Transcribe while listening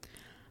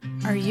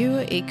Are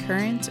you a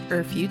current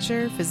or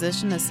future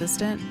physician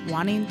assistant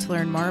wanting to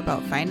learn more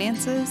about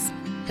finances?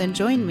 Then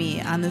join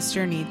me on this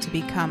journey to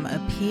become a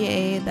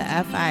PA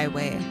the FI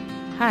way.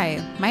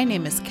 Hi, my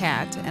name is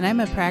Kat, and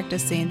I'm a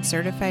practicing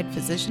certified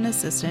physician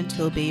assistant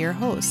who will be your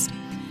host.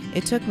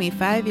 It took me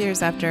 5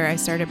 years after I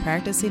started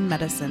practicing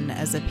medicine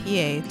as a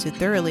PA to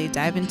thoroughly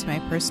dive into my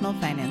personal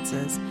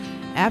finances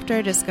after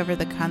I discovered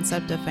the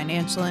concept of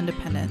financial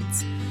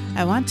independence.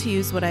 I want to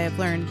use what I have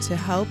learned to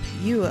help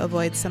you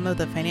avoid some of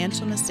the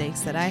financial mistakes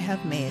that I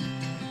have made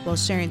while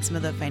sharing some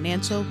of the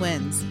financial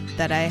wins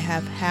that I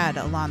have had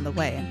along the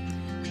way.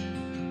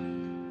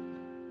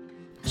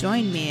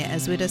 Join me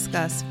as we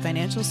discuss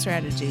financial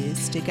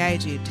strategies to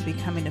guide you to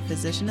becoming a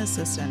physician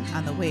assistant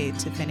on the way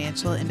to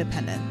financial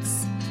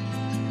independence.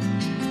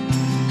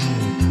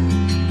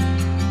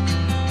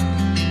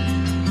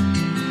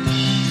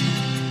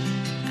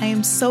 I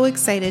am so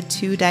excited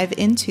to dive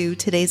into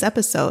today's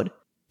episode.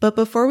 But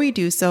before we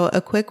do so,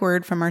 a quick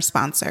word from our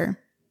sponsor.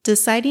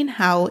 Deciding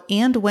how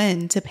and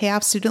when to pay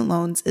off student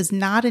loans is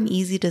not an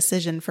easy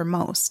decision for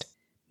most.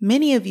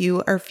 Many of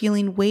you are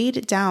feeling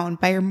weighed down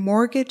by your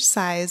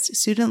mortgage-sized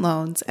student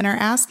loans and are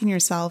asking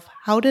yourself,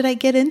 how did I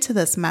get into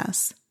this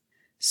mess?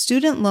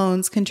 Student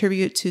loans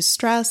contribute to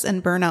stress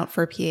and burnout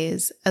for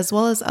PAs, as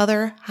well as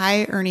other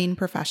high-earning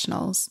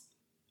professionals.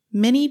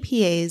 Many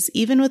PAs,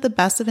 even with the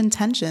best of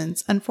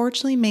intentions,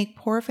 unfortunately make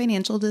poor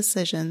financial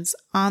decisions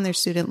on their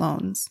student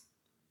loans.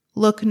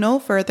 Look no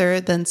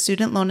further than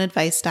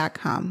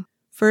studentloanadvice.com.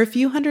 For a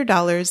few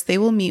 $100s, they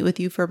will meet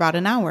with you for about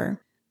an hour.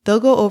 They'll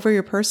go over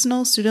your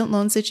personal student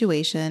loan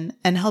situation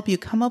and help you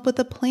come up with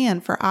a plan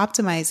for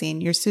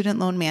optimizing your student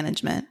loan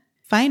management.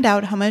 Find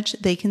out how much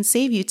they can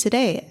save you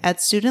today at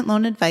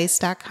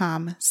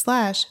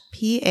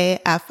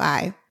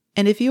studentloanadvice.com/PAFI.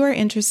 And if you are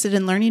interested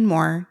in learning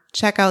more,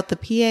 check out the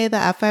PA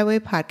the FI Way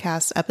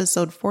podcast,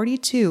 episode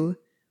 42,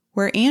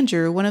 where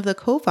Andrew, one of the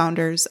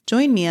co-founders,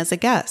 joined me as a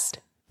guest.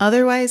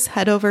 Otherwise,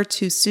 head over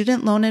to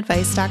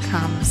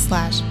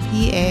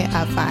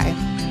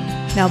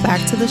studentloanadvice.com/PAFI. Now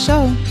back to the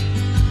show.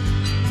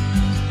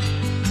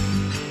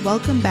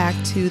 Welcome back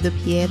to the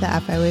PA the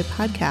FI Way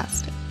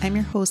podcast. I'm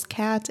your host,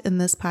 Kat,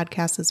 and this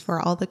podcast is for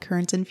all the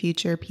current and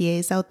future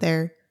PAs out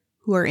there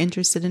who are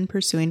interested in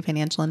pursuing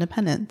financial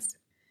independence.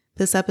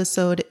 This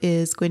episode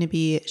is going to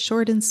be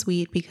short and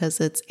sweet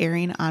because it's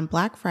airing on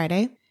Black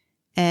Friday,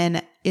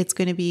 and it's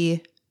going to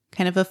be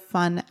kind of a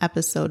fun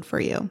episode for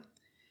you.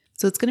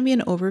 So it's going to be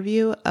an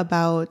overview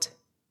about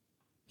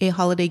a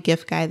holiday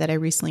gift guide that I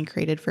recently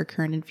created for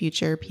current and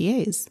future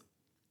PAs.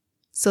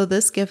 So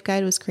this gift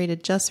guide was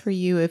created just for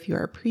you if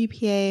you're a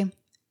pre-PA,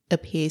 a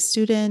PA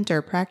student, or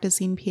a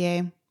practicing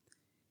PA.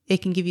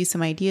 It can give you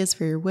some ideas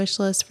for your wish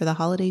list for the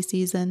holiday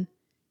season.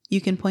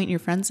 You can point your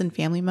friends and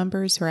family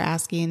members who are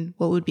asking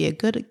what would be a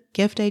good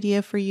gift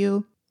idea for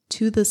you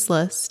to this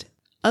list.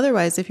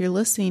 Otherwise, if you're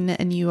listening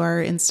and you are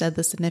instead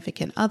the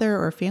significant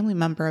other or family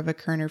member of a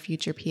current or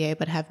future PA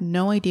but have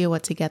no idea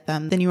what to get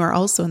them, then you are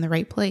also in the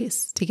right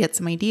place to get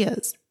some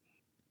ideas.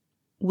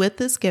 With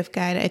this gift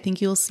guide, I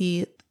think you'll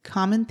see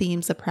common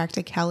themes of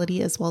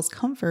practicality as well as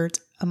comfort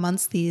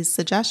amongst these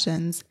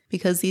suggestions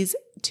because these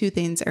two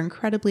things are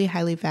incredibly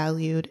highly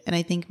valued, and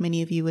I think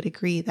many of you would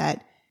agree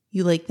that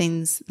you like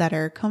things that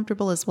are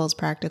comfortable as well as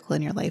practical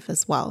in your life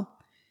as well.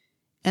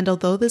 And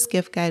although this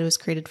gift guide was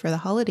created for the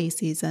holiday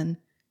season,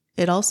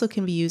 it also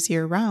can be used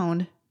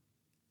year-round,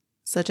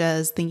 such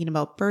as thinking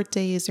about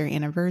birthdays or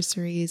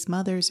anniversaries,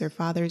 Mother's or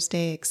Father's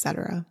Day,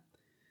 etc.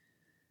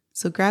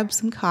 So grab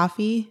some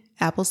coffee,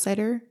 apple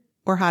cider,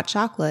 or hot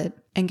chocolate,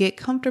 and get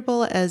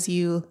comfortable as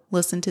you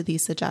listen to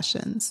these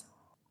suggestions.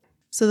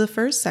 So the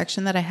first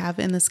section that I have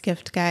in this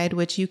gift guide,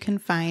 which you can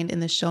find in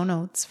the show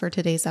notes for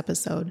today's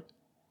episode,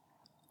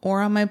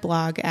 or on my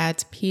blog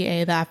at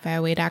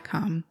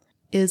pathefiway.com,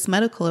 is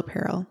medical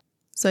apparel.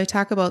 So I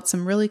talk about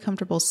some really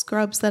comfortable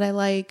scrubs that I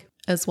like,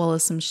 as well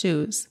as some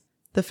shoes.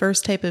 The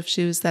first type of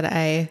shoes that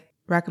I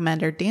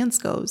recommend are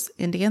Danskos.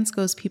 And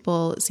Danskos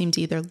people seem to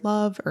either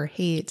love or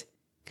hate,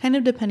 kind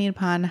of depending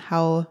upon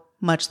how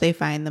much they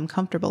find them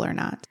comfortable or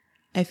not.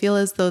 I feel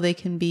as though they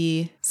can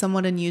be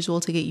somewhat unusual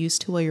to get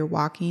used to while you're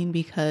walking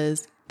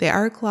because they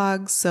are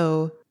clogs,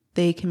 so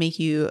they can make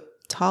you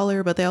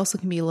taller, but they also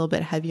can be a little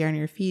bit heavier on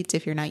your feet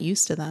if you're not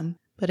used to them.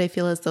 But I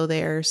feel as though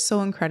they are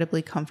so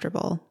incredibly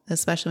comfortable,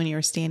 especially when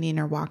you're standing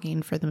or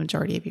walking for the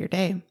majority of your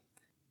day.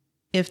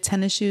 If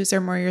tennis shoes are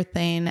more your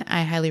thing,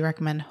 I highly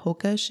recommend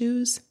Hoka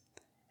shoes.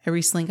 I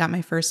recently got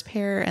my first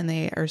pair and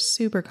they are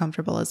super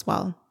comfortable as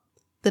well.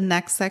 The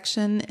next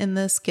section in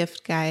this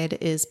gift guide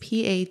is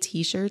PA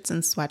t-shirts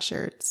and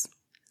sweatshirts.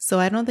 So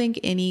I don't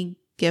think any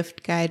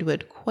gift guide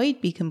would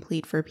quite be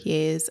complete for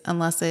PAs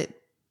unless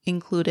it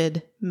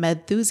included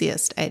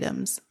Medthusiast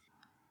items.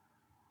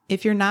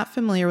 If you're not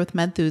familiar with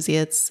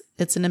Medthusiasts,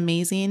 it's an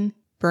amazing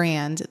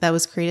brand that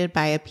was created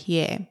by a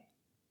PA.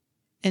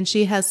 And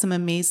she has some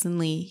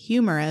amazingly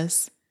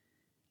humorous,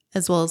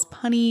 as well as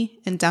punny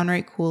and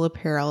downright cool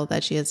apparel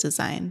that she has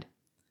designed.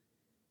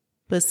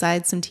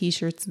 Besides some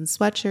t-shirts and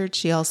sweatshirts,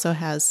 she also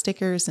has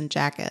stickers and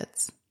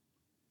jackets.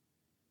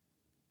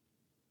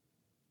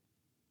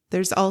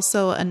 There's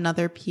also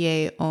another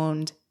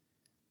PA-owned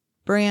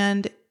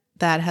brand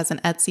that has an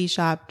Etsy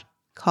shop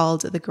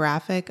called The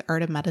Graphic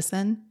Art of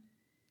Medicine.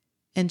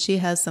 And she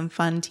has some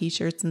fun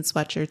t-shirts and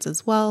sweatshirts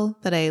as well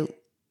that I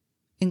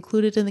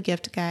included in the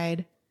gift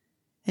guide.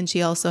 And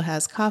she also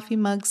has coffee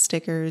mugs,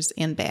 stickers,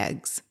 and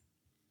bags.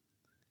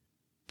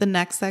 The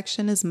next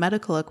section is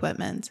medical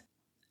equipment.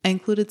 I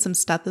included some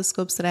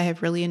stethoscopes that I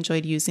have really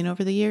enjoyed using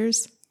over the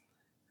years.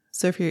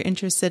 So if you're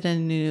interested in a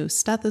new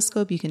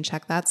stethoscope, you can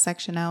check that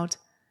section out.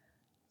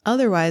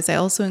 Otherwise, I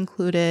also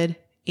included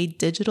a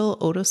digital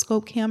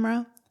otoscope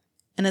camera.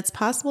 And it's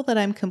possible that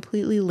I'm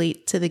completely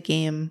late to the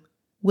game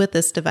with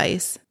this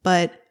device,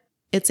 but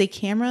it's a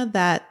camera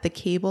that the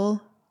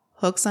cable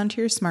hooks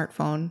onto your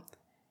smartphone,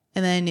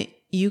 and then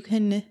you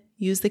can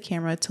use the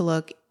camera to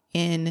look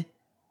in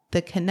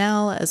the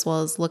canal as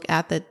well as look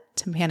at the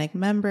tympanic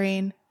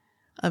membrane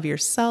of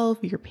yourself,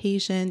 your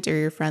patient, or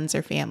your friends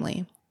or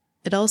family.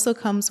 It also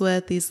comes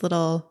with these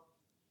little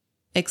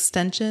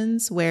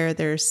extensions where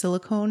they're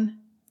silicone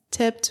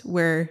tipped,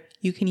 where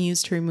you can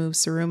use to remove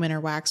cerumen or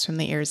wax from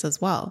the ears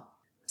as well.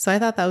 So I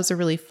thought that was a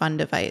really fun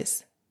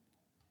device.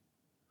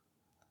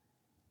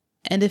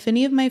 And if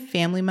any of my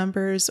family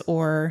members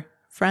or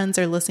friends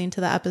are listening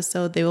to the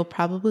episode, they will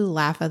probably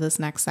laugh at this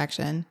next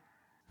section.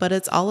 But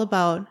it's all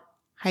about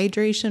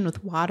hydration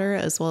with water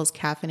as well as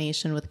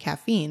caffeination with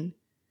caffeine,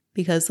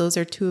 because those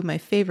are two of my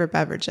favorite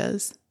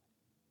beverages.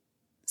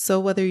 So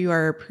whether you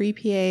are a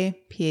pre-PA,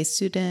 PA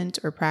student,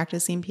 or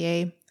practicing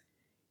PA,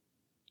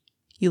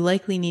 you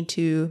likely need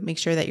to make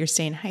sure that you're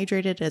staying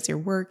hydrated as you're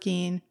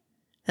working,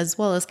 as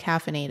well as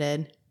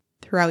caffeinated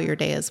throughout your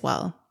day as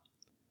well.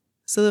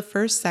 So the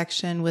first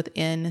section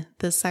within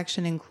this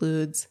section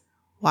includes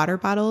water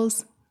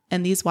bottles,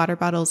 and these water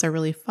bottles are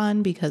really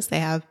fun because they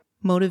have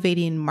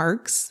motivating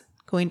marks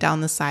going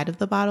down the side of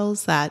the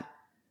bottles that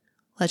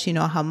let you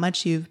know how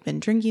much you've been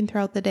drinking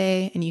throughout the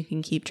day, and you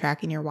can keep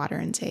tracking your water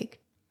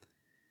intake.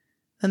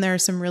 Then there are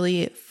some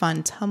really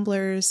fun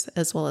tumblers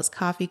as well as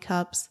coffee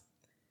cups,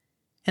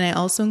 and I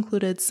also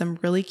included some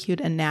really cute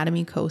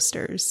anatomy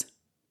coasters.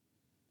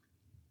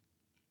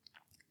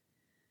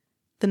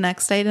 The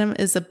next item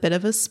is a bit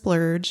of a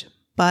splurge,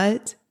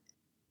 but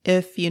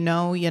if you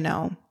know, you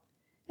know.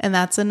 And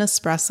that's an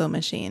Nespresso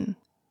machine.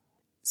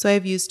 So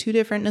I've used 2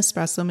 different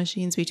Nespresso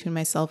machines between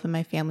myself and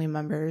my family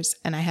members,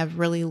 and I have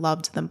really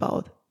loved them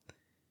both.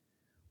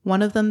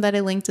 One of them that I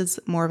linked is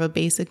more of a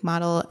basic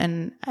model,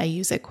 and I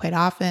use it quite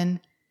often.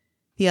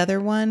 The other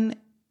one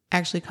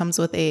actually comes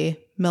with a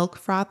milk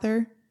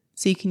frother,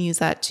 so you can use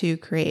that to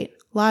create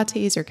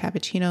lattes or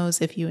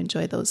cappuccinos if you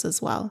enjoy those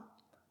as well.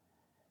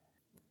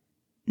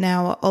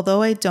 Now,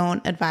 although I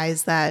don't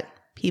advise that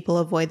people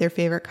avoid their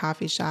favorite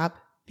coffee shop,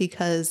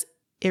 because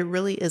it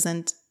really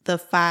isn't the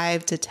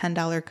 $5 to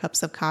 $10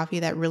 cups of coffee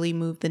that really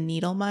move the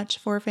needle much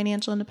for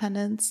financial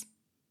independence.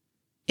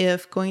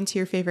 If going to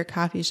your favorite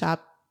coffee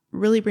shop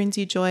really brings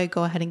you joy,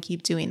 go ahead and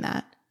keep doing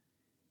that.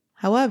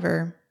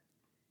 However,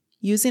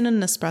 using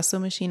an espresso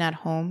machine at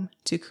home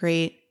to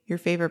create your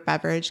favorite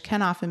beverage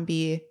can often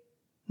be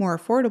more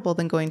affordable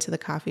than going to the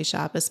coffee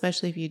shop,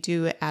 especially if you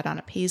do add on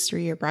a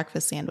pastry or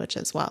breakfast sandwich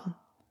as well.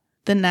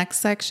 The next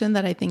section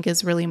that I think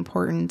is really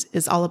important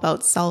is all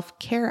about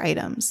self-care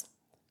items.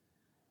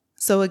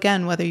 So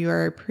again, whether you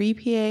are a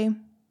pre-PA,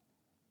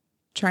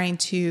 trying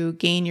to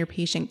gain your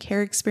patient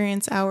care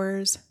experience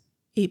hours,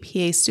 a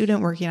PA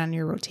student working on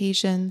your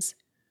rotations,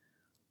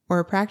 or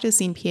a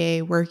practicing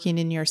PA working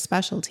in your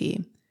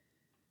specialty,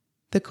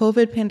 the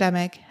COVID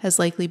pandemic has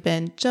likely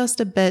been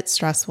just a bit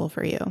stressful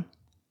for you.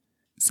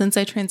 Since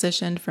I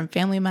transitioned from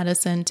family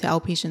medicine to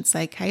outpatient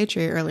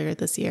psychiatry earlier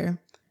this year,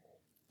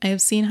 I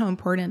have seen how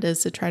important it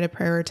is to try to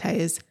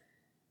prioritize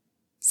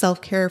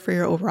self-care for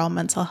your overall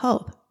mental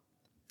health.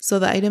 So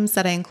the items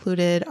that I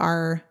included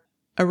are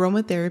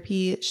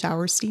aromatherapy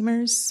shower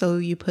steamers. So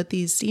you put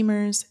these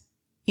steamers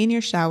in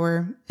your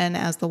shower, and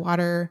as the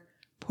water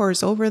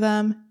pours over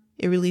them,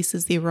 it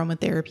releases the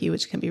aromatherapy,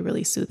 which can be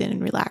really soothing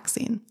and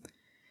relaxing.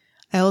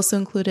 I also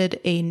included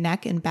a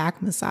neck and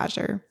back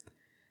massager.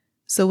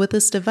 So with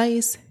this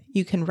device,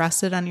 you can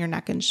rest it on your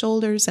neck and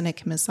shoulders and it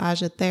can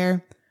massage it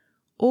there,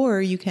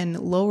 or you can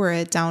lower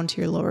it down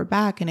to your lower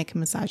back and it can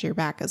massage your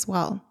back as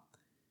well.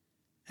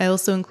 I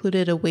also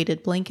included a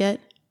weighted blanket,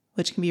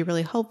 which can be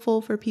really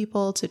helpful for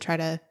people to try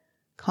to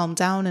calm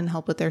down and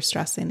help with their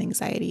stress and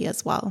anxiety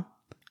as well.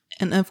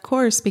 And of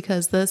course,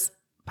 because this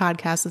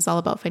podcast is all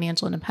about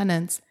financial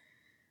independence,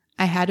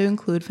 I had to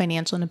include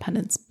financial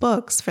independence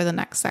books for the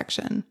next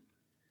section.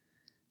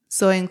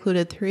 So I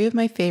included 3 of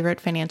my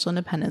favorite financial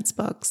independence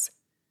books.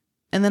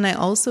 And then I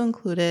also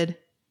included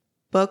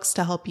books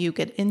to help you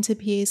get into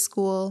PA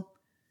school,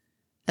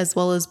 as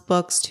well as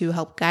books to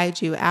help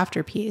guide you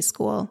after PA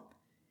school.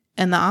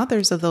 And the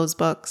authors of those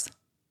books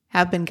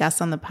have been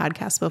guests on the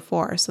podcast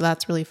before, so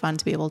that's really fun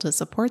to be able to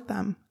support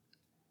them.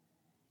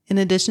 In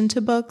addition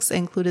to books, I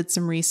included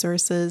some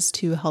resources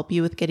to help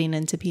you with getting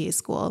into PA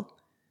school.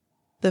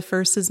 The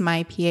first is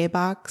my PA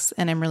box,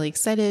 and I'm really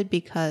excited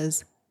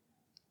because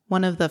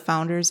one of the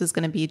founders is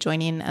going to be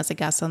joining as a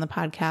guest on the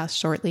podcast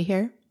shortly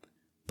here.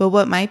 But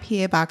what My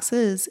PA Box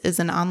is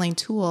an online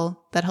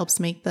tool that helps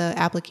make the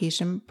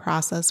application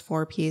process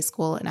for PA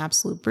school an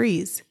absolute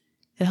breeze.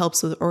 It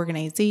helps with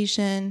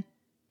organization.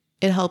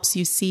 It helps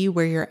you see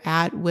where you're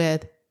at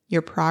with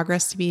your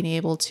progress to being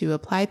able to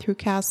apply through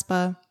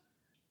CASPA.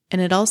 And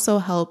it also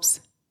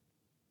helps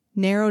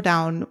narrow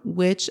down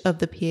which of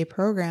the PA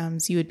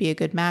programs you would be a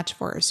good match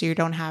for, so you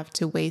don't have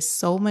to waste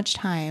so much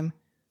time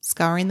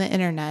scouring the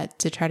internet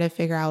to try to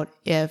figure out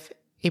if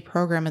a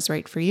program is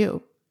right for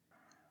you.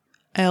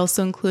 I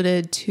also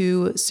included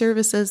 2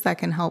 services that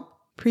can help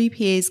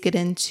pre-PAs get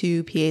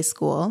into PA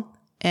school,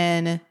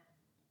 and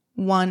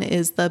one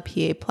is the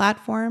PA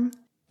platform,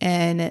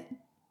 and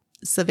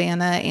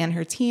Savannah and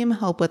her team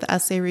help with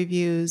essay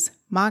reviews,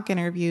 mock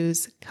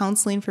interviews,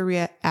 counseling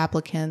for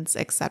applicants,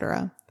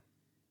 etc.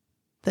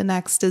 The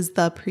next is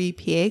the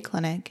pre-PA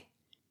clinic,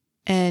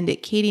 and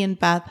Katie and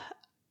Beth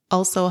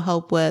also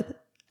help with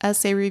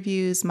essay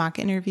reviews, mock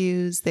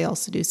interviews. They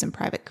also do some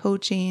private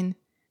coaching,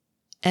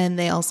 and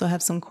they also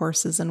have some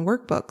courses and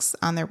workbooks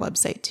on their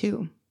website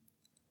too.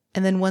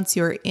 And then once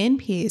you're in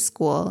PA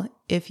school,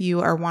 if you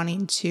are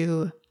wanting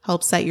to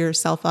help set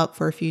yourself up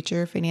for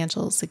future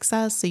financial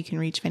success so you can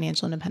reach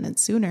financial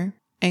independence sooner,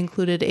 I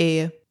included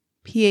a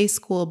PA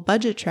school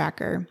budget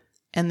tracker,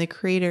 and the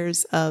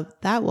creators of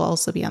that will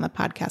also be on the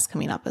podcast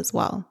coming up as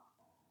well.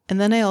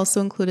 And then I also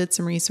included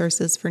some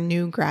resources for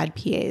new grad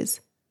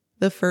PAs.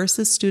 The first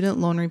is student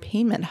loan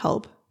repayment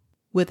help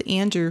with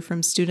Andrew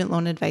from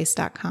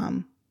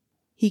studentloanadvice.com.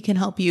 He can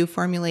help you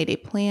formulate a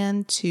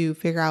plan to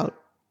figure out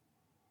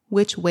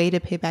which way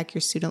to pay back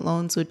your student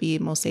loans would be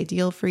most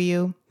ideal for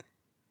you.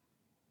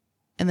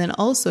 And then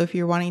also, if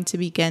you're wanting to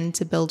begin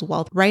to build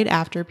wealth right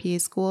after PA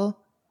school,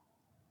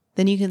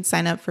 then you can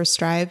sign up for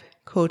Strive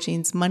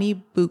Coaching's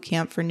Money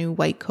Bootcamp for New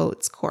White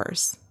Coats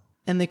course.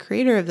 And the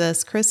creator of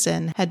this,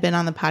 Kristen, had been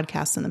on the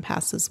podcast in the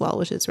past as well,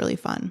 which is really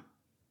fun.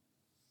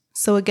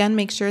 So again,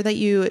 make sure that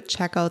you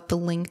check out the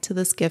link to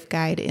this gift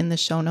guide in the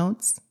show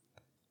notes,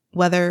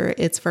 whether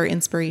it's for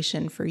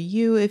inspiration for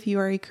you if you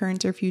are a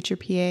current or future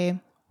PA,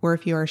 or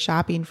if you are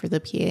shopping for the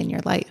PA in your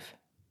life.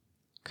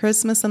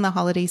 Christmas and the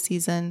holiday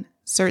season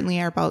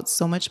certainly are about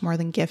so much more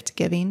than gift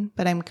giving,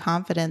 but I'm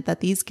confident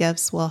that these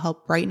gifts will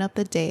help brighten up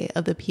the day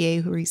of the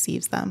PA who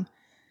receives them,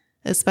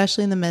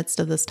 especially in the midst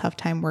of this tough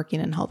time working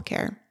in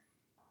healthcare.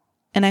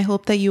 And I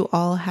hope that you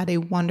all had a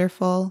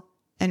wonderful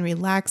and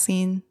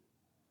relaxing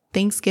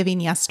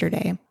Thanksgiving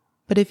yesterday.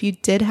 But if you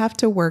did have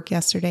to work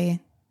yesterday,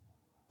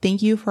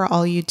 thank you for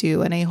all you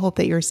do, and I hope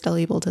that you're still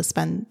able to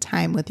spend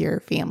time with your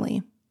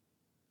family.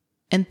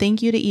 And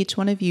thank you to each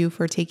one of you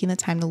for taking the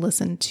time to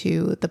listen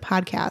to the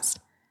podcast.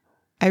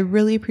 I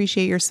really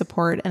appreciate your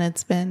support, and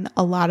it's been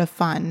a lot of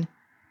fun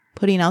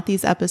putting out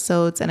these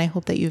episodes, and I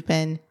hope that you've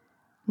been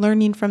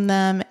learning from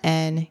them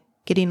and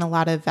getting a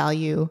lot of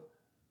value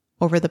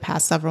over the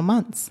past several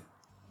months.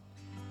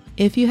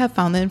 If you have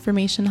found the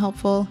information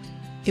helpful,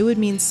 it would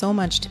mean so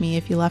much to me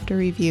if you left a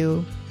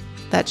review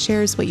that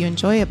shares what you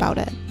enjoy about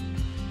it.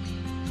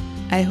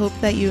 I hope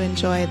that you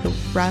enjoy the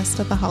rest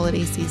of the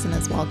holiday season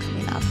as well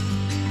coming up.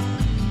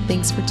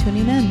 Thanks for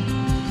tuning in.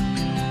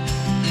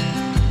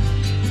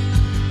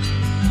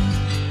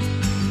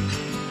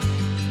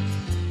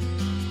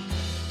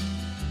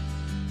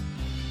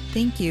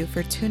 Thank you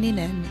for tuning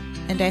in,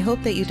 and I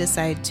hope that you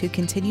decide to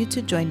continue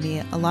to join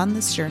me along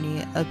this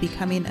journey of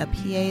becoming a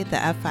PA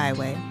the FI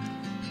way.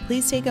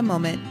 Please take a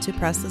moment to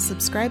press the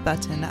subscribe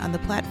button on the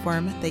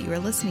platform that you are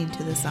listening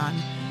to this on,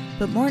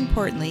 but more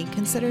importantly,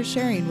 consider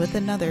sharing with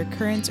another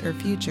current or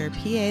future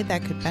PA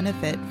that could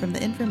benefit from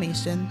the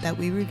information that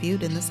we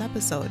reviewed in this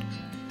episode.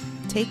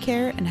 Take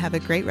care and have a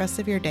great rest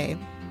of your day.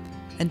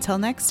 Until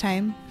next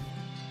time,